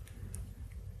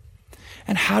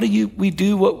 And how do we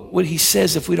do what he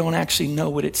says if we don't actually know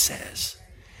what it says?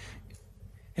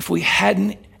 If we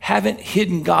haven't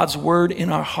hidden God's word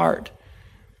in our heart,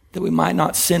 that we might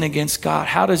not sin against God.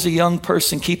 How does a young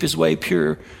person keep his way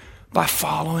pure? By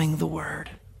following the word.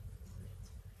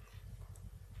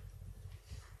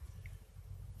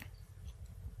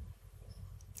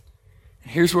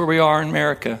 Here's where we are in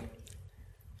America.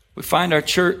 We find our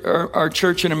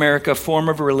church in America a form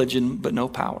of religion, but no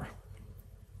power.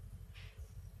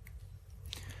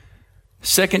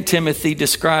 2 Timothy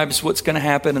describes what's going to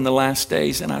happen in the last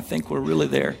days, and I think we're really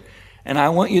there. And I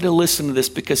want you to listen to this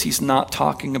because he's not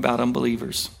talking about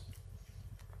unbelievers.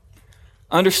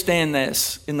 Understand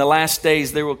this. In the last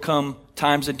days, there will come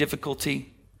times of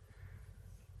difficulty.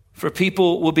 For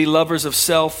people will be lovers of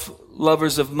self,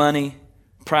 lovers of money,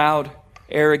 proud,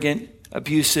 arrogant,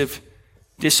 abusive,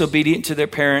 disobedient to their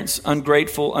parents,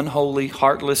 ungrateful, unholy,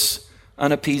 heartless,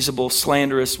 unappeasable,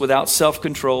 slanderous, without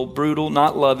self-control, brutal,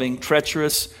 not loving,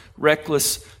 treacherous,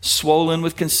 reckless, swollen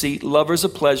with conceit, lovers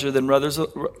of pleasure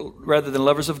rather than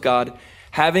lovers of God,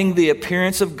 having the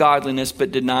appearance of godliness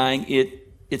but denying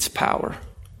its power.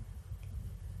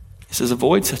 He says,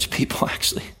 avoid such people,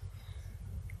 actually.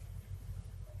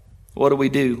 What do we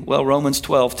do? Well, Romans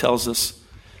 12 tells us,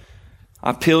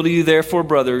 I appeal to you, therefore,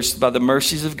 brothers, by the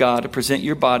mercies of God, to present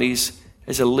your bodies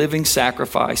as a living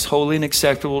sacrifice, holy and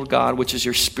acceptable to God, which is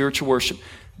your spiritual worship.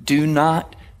 Do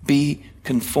not be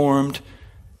conformed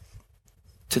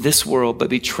to this world,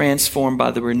 but be transformed by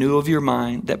the renewal of your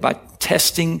mind, that by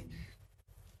testing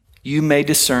you may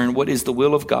discern what is the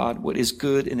will of God, what is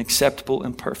good and acceptable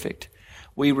and perfect.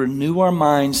 We renew our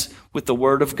minds with the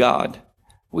word of God.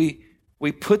 We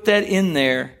put that in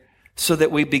there so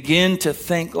that we begin to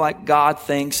think like God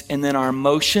thinks, and then our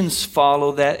emotions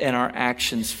follow that and our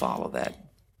actions follow that.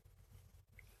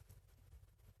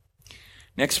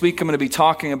 Next week, I'm going to be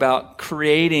talking about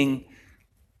creating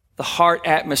the heart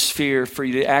atmosphere for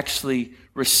you to actually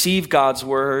receive God's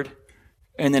word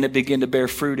and then it begin to bear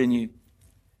fruit in you.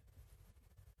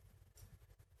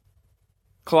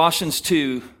 Colossians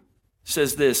 2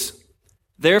 says this,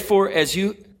 therefore, as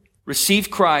you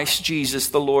receive Christ Jesus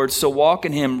the Lord, so walk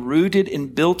in him, rooted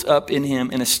and built up in him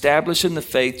and established in the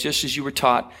faith, just as you were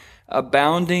taught,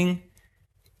 abounding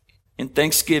in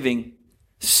thanksgiving.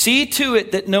 See to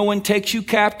it that no one takes you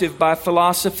captive by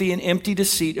philosophy and empty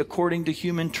deceit, according to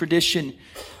human tradition,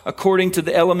 according to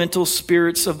the elemental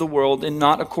spirits of the world, and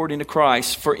not according to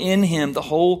Christ. For in him the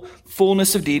whole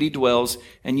fullness of deity dwells,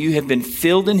 and you have been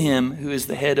filled in him who is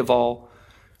the head of all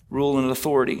rule and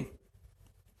authority.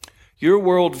 Your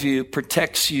worldview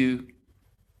protects you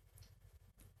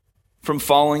from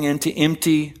falling into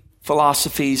empty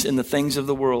philosophies and the things of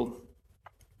the world.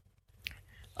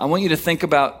 I want you to think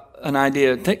about an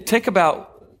idea. Take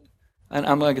about, and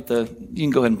I'm going to get you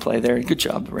can go ahead and play there. Good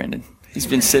job, Brandon. He's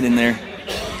been sitting there.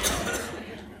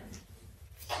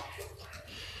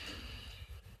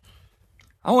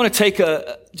 I want to take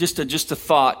just a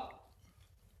thought,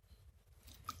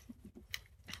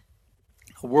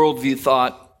 a worldview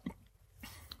thought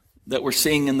that we're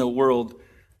seeing in the world.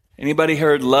 Anybody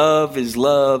heard love is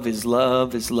love is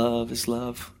love is love is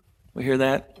love? We hear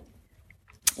that?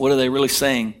 What are they really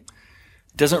saying?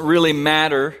 It doesn't really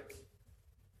matter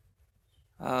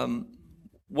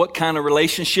what kind of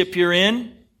relationship you're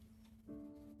in,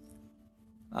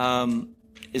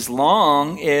 as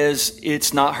long as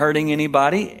it's not hurting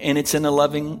anybody and it's in a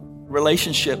loving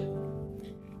relationship.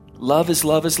 Love is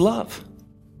love is love.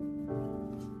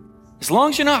 As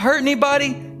long as you're not hurting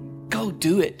anybody, go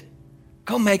do it.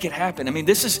 Go make it happen. I mean,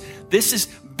 this is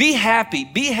be happy.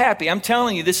 Be happy. I'm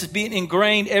telling you, this is being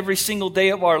ingrained every single day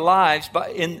of our lives.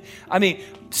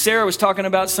 Sarah was talking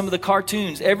about some of the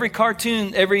cartoons. Every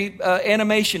cartoon, every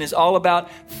animation is all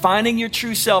about finding your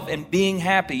true self and being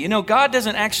happy. You know, God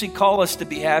doesn't actually call us to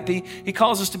be happy. He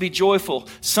calls us to be joyful.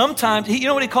 Sometimes, you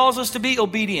know what he calls us to be?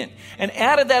 Obedient. And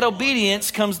out of that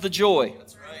obedience comes the joy.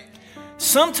 That's right.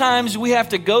 Sometimes we have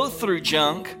to go through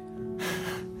junk, and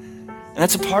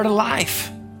that's a part of life.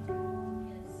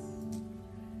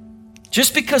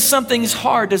 Just because something's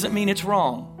hard doesn't mean it's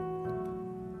wrong.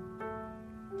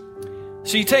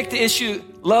 So you take the issue,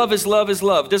 love is love is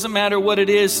love. Doesn't matter what it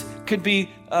is. Could be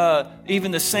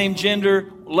even the same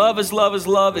gender. Love is love is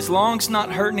love. As long as it's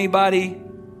not hurting anybody,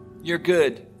 you're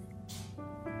good.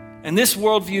 And this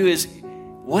worldview is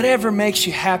whatever makes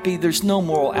you happy. There's no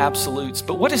moral absolutes.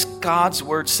 But what does God's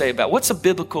word say about it? What's a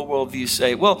biblical worldview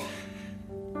say? Well,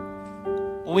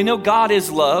 we know God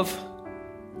is love.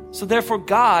 So therefore,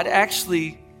 God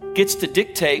actually gets to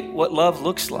dictate what love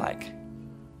looks like.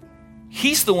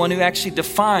 He's the one who actually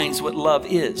defines what love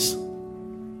is.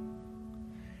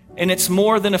 And it's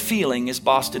more than a feeling, as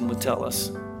Boston would tell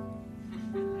us.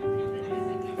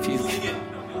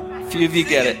 Few of you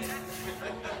get it.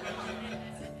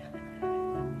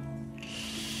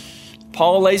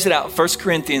 Paul lays it out. 1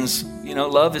 Corinthians,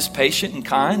 love is patient and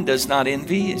kind, does not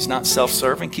envy, is not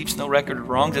self-serving, keeps no record of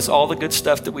wrongs. That's all the good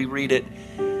stuff that we read at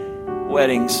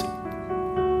weddings.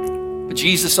 But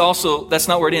Jesus also, that's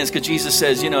not where it ends, because Jesus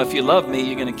says, if you love me,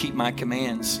 you're going to keep my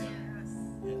commands.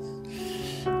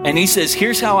 And he says,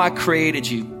 here's how I created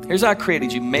you. Here's how I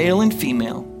created you, male and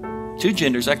female. Two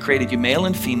genders, I created you, male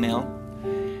and female.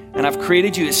 And I've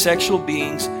created you as sexual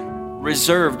beings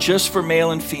reserved just for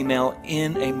male and female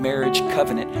in a marriage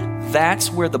covenant. That's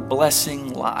where the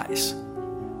blessing lies.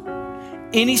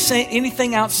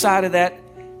 Anything outside of that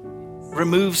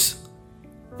removes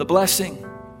the blessing.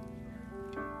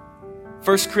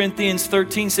 1 Corinthians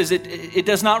 13 says it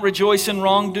does not rejoice in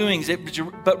wrongdoings,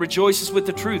 but rejoices with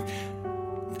the truth.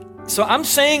 So I'm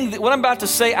saying that what I'm about to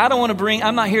say,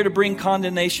 I'm not here to bring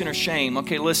condemnation or shame.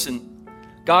 Okay, listen,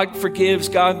 God forgives,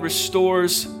 God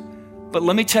restores, but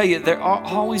let me tell you, there are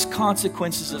always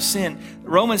consequences of sin.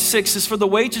 Romans 6 says, for the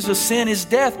wages of sin is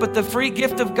death, but the free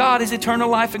gift of God is eternal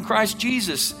life in Christ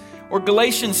Jesus. Or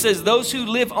Galatians says, those who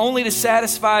live only to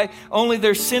satisfy only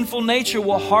their sinful nature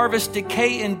will harvest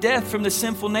decay and death from the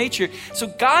sinful nature. So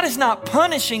God is not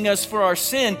punishing us for our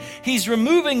sin. He's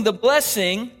removing the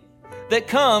blessing that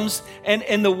comes,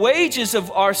 and the wages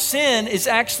of our sin is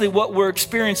actually what we're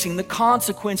experiencing, the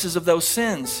consequences of those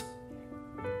sins.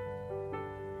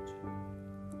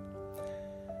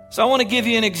 So I want to give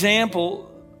you an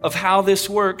example of how this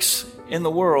works in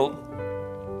the world.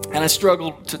 And I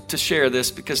struggle to share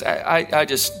this because I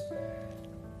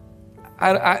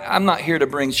I'm not here to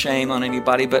bring shame on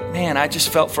anybody, but man, I just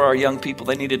felt for our young people.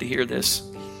 They needed to hear this.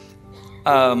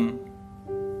 There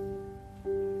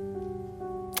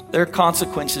are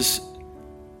consequences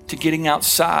to getting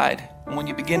outside. And when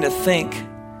you begin to think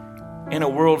in a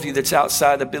worldview that's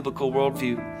outside the biblical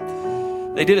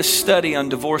worldview, they did a study on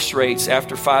divorce rates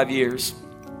after 5 years.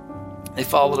 They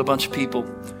followed a bunch of people,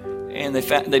 and they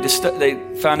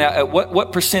found out at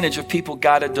what percentage of people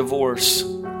got a divorce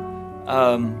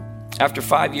after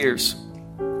 5 years.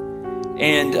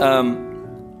 And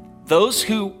those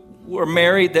who were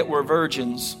married that were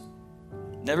virgins,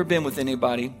 never been with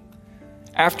anybody,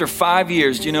 after 5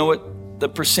 years, do you know what the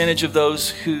percentage of those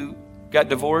who got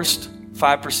divorced?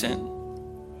 5%.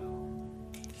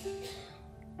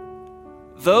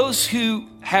 Those who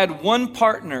had one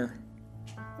partner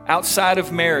outside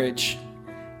of marriage,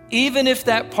 even if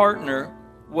that partner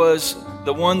was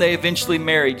the one they eventually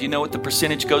married, you know what the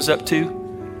percentage goes up to?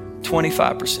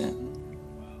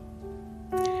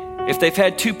 25%. If they've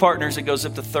had two partners, it goes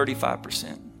up to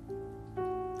 35%.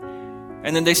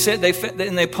 And then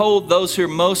they polled those who are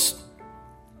most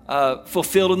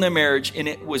fulfilled in their marriage, and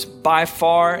it was by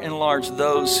far and large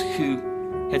those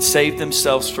who had saved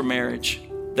themselves for marriage.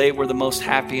 They were the most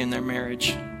happy in their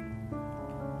marriage.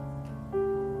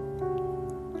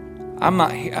 I'm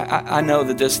not. I know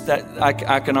that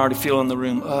I can already feel in the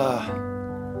room.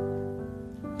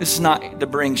 This is not to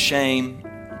bring shame.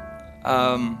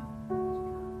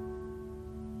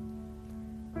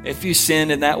 If you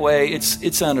sinned in that way,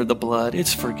 it's under the blood.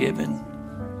 It's forgiven.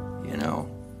 You know.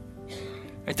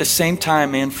 At the same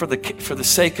time, man, for the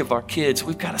sake of our kids,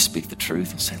 we've got to speak the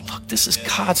truth and say, look, this is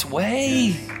God's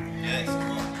way.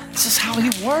 This is how He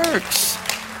works.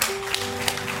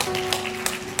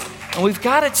 And we've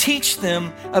got to teach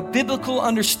them a biblical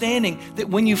understanding that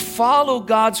when you follow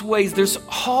God's ways, there's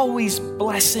always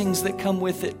blessings that come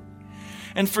with it.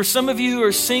 And for some of you who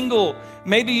are single,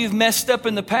 maybe you've messed up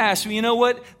in the past. Well, you know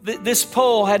what? This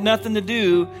poll had nothing to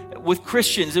do with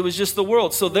Christians. It was just the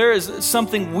world. So there is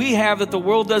something we have that the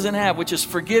world doesn't have, which is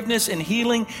forgiveness and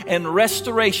healing and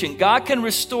restoration. God can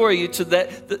restore you to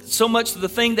that so much to the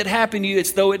thing that happened to you,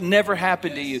 it's though it never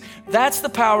happened to you. That's the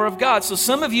power of God. So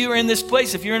some of you are in this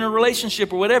place, if you're in a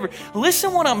relationship or whatever,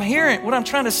 listen what I'm hearing, what I'm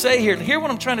trying to say here. Hear what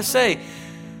I'm trying to say.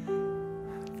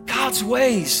 God's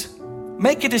ways.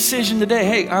 Make a decision today.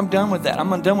 Hey, I'm done with that. I'm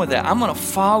done with that. I'm going to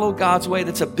follow God's way.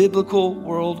 That's a biblical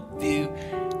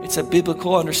worldview. It's a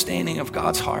biblical understanding of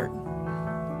God's heart.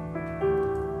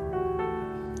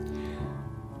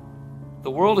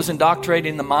 The world is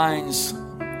indoctrinating the minds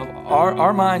of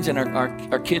our minds and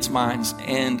our kids' minds.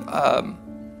 And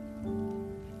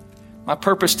my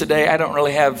purpose today, I don't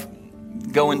really have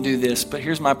go and do this, but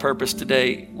here's my purpose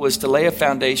today, was to lay a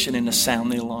foundation and to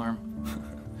sound the alarm.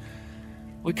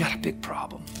 We've got a big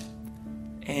problem.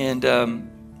 And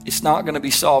it's not going to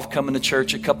be solved coming to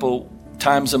church a couple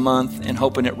times a month and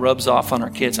hoping it rubs off on our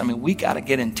kids. I mean, we got to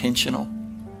get intentional.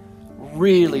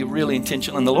 Really, really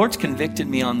intentional. And the Lord's convicted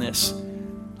me on this.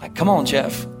 Like, come on,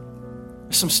 Jeff.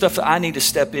 There's some stuff that I need to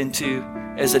step into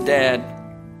as a dad.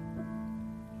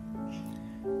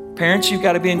 Parents, you've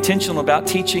got to be intentional about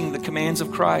teaching the commands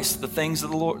of Christ, the things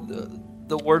of the Lord,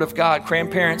 the Word of God.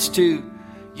 Grandparents, too.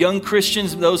 Young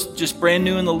Christians, those just brand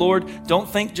new in the Lord, don't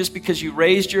think just because you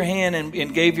raised your hand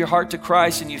and gave your heart to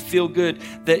Christ and you feel good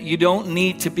that you don't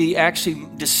need to be actually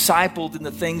discipled in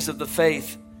the things of the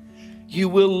faith. You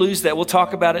will lose that. We'll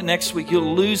talk about it next week.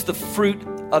 You'll lose the fruit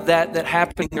of that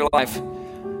happened in your life.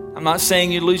 I'm not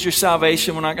saying you lose your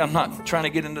salvation. I'm not trying to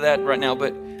get into that right now,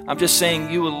 but I'm just saying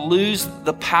you will lose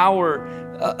the power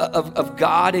of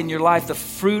God in your life, the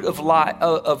fruit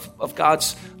of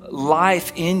God's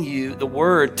life in you, the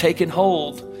Word taking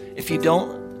hold, if you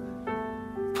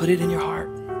don't put it in your heart.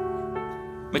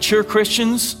 Mature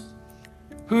Christians,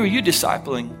 who are you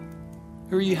discipling?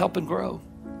 Who are you helping grow?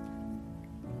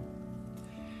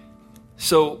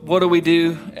 So what do we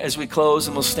do as we close?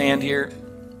 And we'll stand here.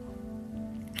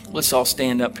 Let's all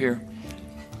stand up here.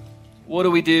 What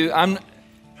do we do?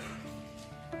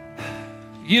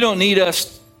 You don't need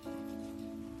us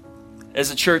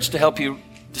as a church to help you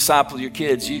disciple your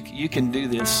kids. You can do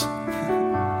this.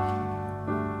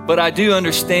 But I do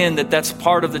understand that that's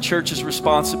part of the church's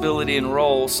responsibility and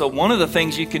role. So one of the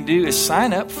things you can do is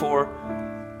sign up for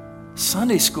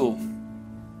Sunday school.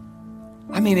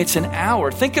 I mean, it's an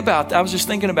hour. I was just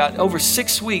thinking about over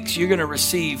 6 weeks, you're going to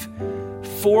receive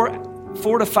 4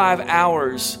 to 5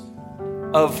 hours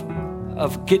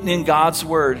of getting in God's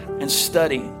Word and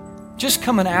study. Just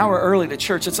come an hour early to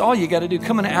church. That's all you got to do.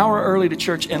 Come an hour early to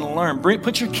church and learn.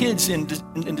 Put your kids into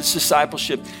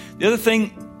discipleship. The other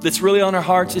thing that's really on our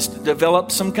hearts is to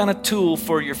develop some kind of tool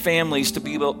for your families to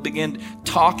be able to begin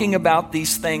talking about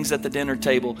these things at the dinner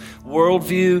table.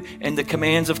 Worldview and the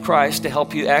commands of Christ to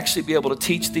help you actually be able to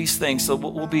teach these things. So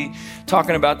we'll be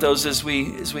talking about those as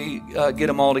we get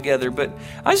them all together. But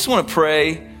I just want to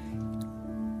pray.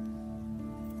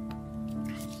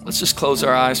 Let's just close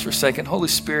our eyes for a second. Holy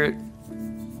Spirit.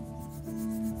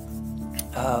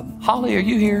 Holly, are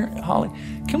you here? Holly,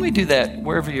 can we do that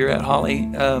wherever you're at, Holly?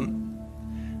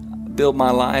 Build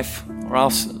my life, or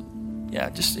else,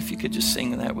 just if you could just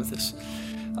sing that with us.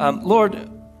 Lord,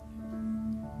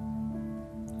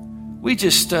 we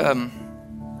just,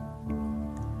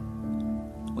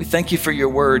 we thank you for your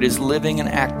word is living and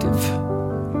active,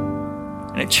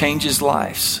 and it changes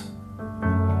lives.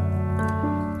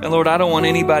 And Lord, I don't want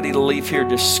anybody to leave here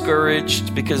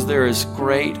discouraged, because there is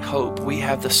great hope. We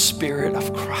have the Spirit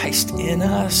of Christ in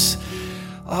us.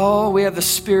 Oh, we have the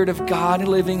Spirit of God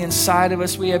living inside of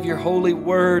us. We have your holy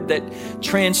word that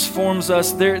transforms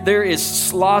us. There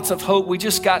is lots of hope. We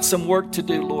just got some work to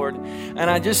do, Lord. And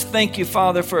I just thank you,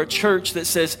 Father, for a church that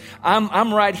says,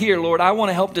 I'm right here, Lord. I want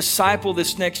to help disciple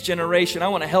this next generation. I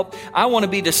want to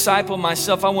be disciple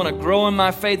myself. I want to grow in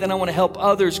my faith, and I want to help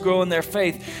others grow in their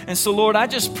faith. And so, Lord, I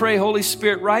just pray, Holy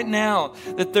Spirit, right now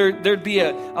that there'd be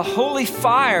a holy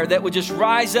fire that would just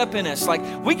rise up in us.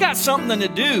 Like, we got something to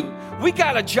do. We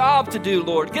got a job to do,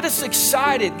 Lord. Get us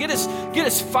excited. Get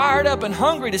us fired up and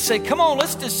hungry to say, come on,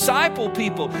 let's disciple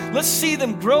people. Let's see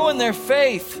them grow in their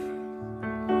faith.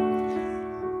 And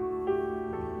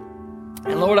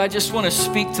Lord, I just want to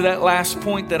speak to that last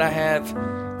point that I have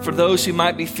for those who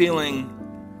might be feeling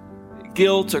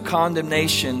guilt or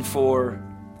condemnation for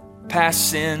past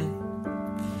sin.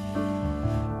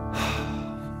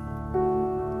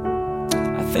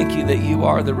 I thank you that you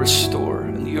are the restorer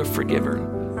and you're a forgiver.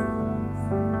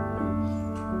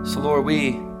 So Lord,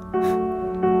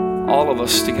 all of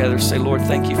us together say, Lord,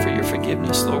 thank you for your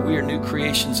forgiveness. Lord, we are new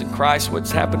creations in Christ.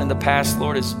 What's happened in the past,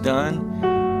 Lord, is done.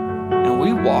 And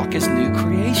we walk as new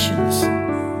creations.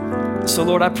 So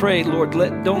Lord, I pray, Lord,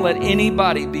 don't let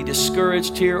anybody be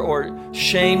discouraged here or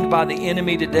shamed by the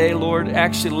enemy today, Lord.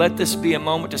 Actually, let this be a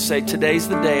moment to say, today's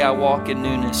the day I walk in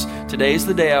newness. Today's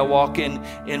the day I walk in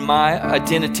my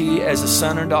identity as a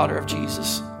son or daughter of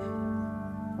Jesus.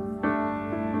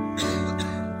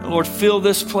 Lord, fill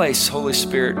this place, Holy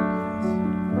Spirit.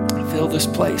 Fill this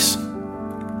place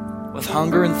with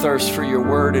hunger and thirst for your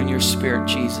word and your spirit,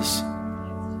 Jesus.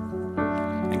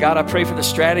 And God, I pray for the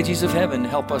strategies of heaven to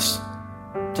help us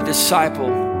to disciple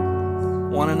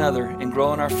one another and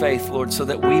grow in our faith, Lord, so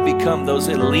that we become those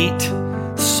elite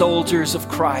soldiers of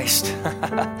Christ.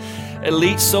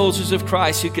 Elite soldiers of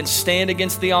Christ who can stand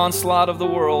against the onslaught of the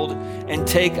world and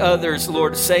take others,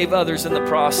 Lord, save others in the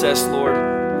process, Lord.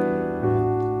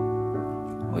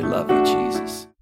 We love you, Jesus.